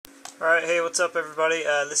Alright, hey, what's up everybody?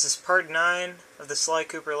 This is part 9 of the Sly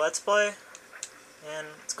Cooper Let's Play, and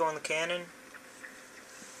let's go in the cannon.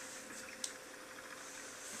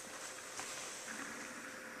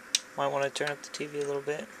 Might want to turn up the TV a little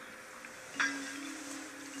bit.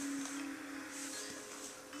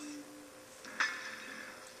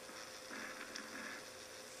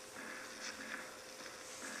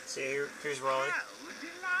 See, here's Raleigh. How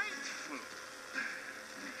delightful.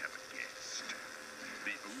 We have a guest.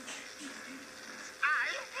 The OG is...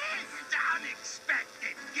 I hate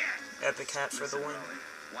unexpected guests. Epic hat for the win. Raleigh,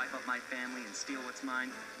 wipe up my family and steal what's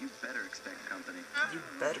mine. You better expect company. You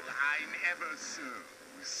better. I'm ever so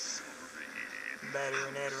sorry. Better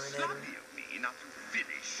and better and better. Sloppy of me not to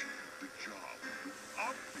finish the job.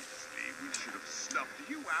 Obviously, we should have snuffed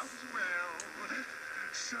you out as well.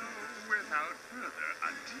 So, without further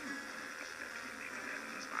ado,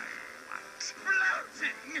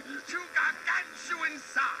 bloating to gargantuan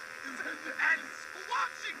size and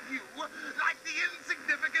squashing you like the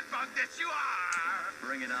insignificant bug that you are.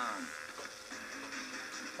 Bring it on.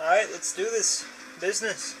 Alright, let's do this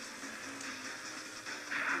business.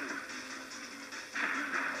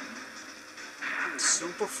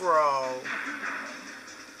 Super Frog.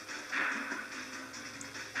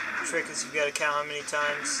 Trick is you gotta count how many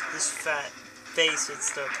times this fat face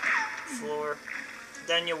hits the floor.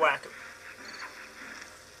 Then you whack him.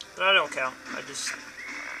 But I don't count. I just,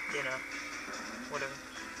 you know, whatever.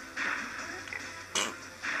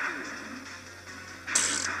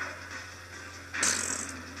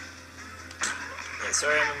 Yeah,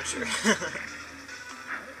 sorry, I'm immature.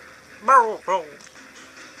 Barrel roll.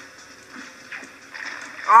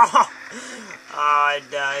 Oh, I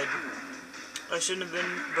died. I shouldn't have been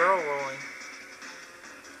barrel rolling.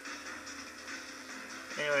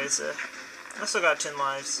 Anyways, I still got 10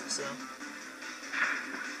 lives, so.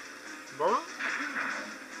 Barrel?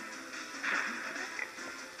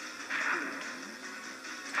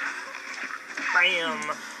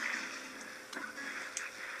 Bam!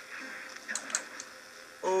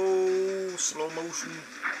 Oh, slow motion.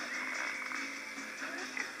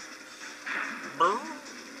 Barrel?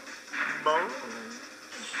 Barrel?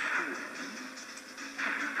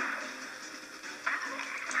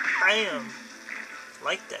 Bam!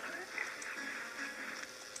 Like that.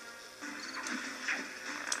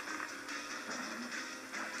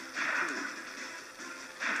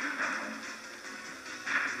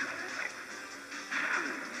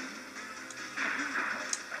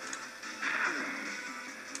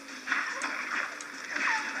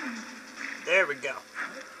 There we go.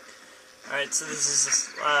 Alright, so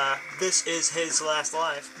this is his last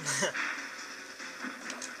life.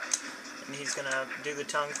 And he's gonna do the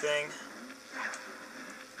tongue thing.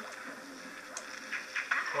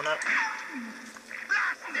 One up.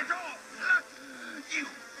 Blast it all!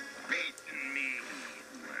 You've beaten me.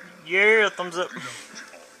 Yeah, thumbs up. All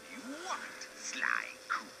you want, Sly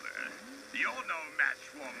Cooper. You're no match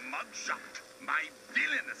for Mugshot, my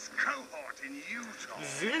villainous cohort in Utah.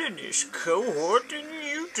 Villainous cohort in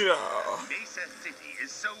Utah. Mesa City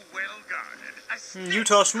is so well guarded, a snake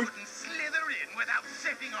Utah Smith. couldn't slither in without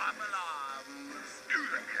setting off alarms.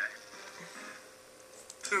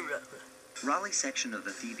 Raleigh section of the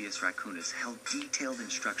Thievius Raccoonus held detailed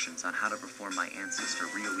instructions on how to perform my ancestor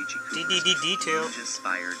Ryoichi Cooper's Detail. Ninja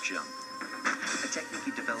Spire jump. A technique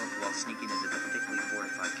he developed while sneaking into the thickly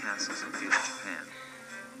fortified castles of feudal Japan.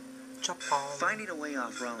 Finding a way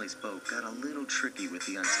off Raleigh's boat got a little tricky with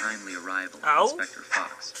the untimely arrival of Inspector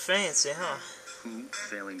Fox. Fancy, huh? Who,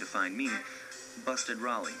 failing to find me, busted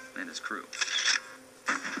Raleigh and his crew.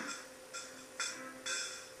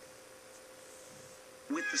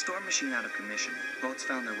 With the storm machine out of commission, boats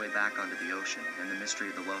found their way back onto the ocean, and the mystery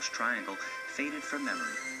of the Welsh Triangle faded from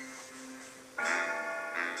memory.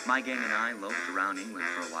 My gang and I loafed around England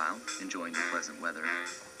for a while, enjoying the pleasant weather,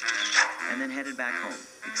 and then headed back home,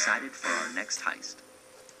 excited for our next heist.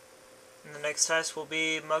 And the next heist will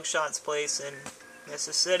be Mugshot's place in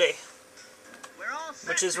Mesa City,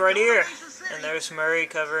 which is right here. And there's Murray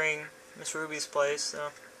covering Miss Ruby's place,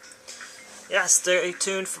 so. Yeah, stay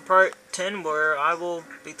tuned for part 10 where I will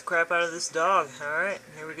beat the crap out of this dog. Alright,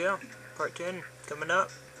 here we go. Part 10 coming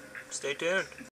up. Stay tuned.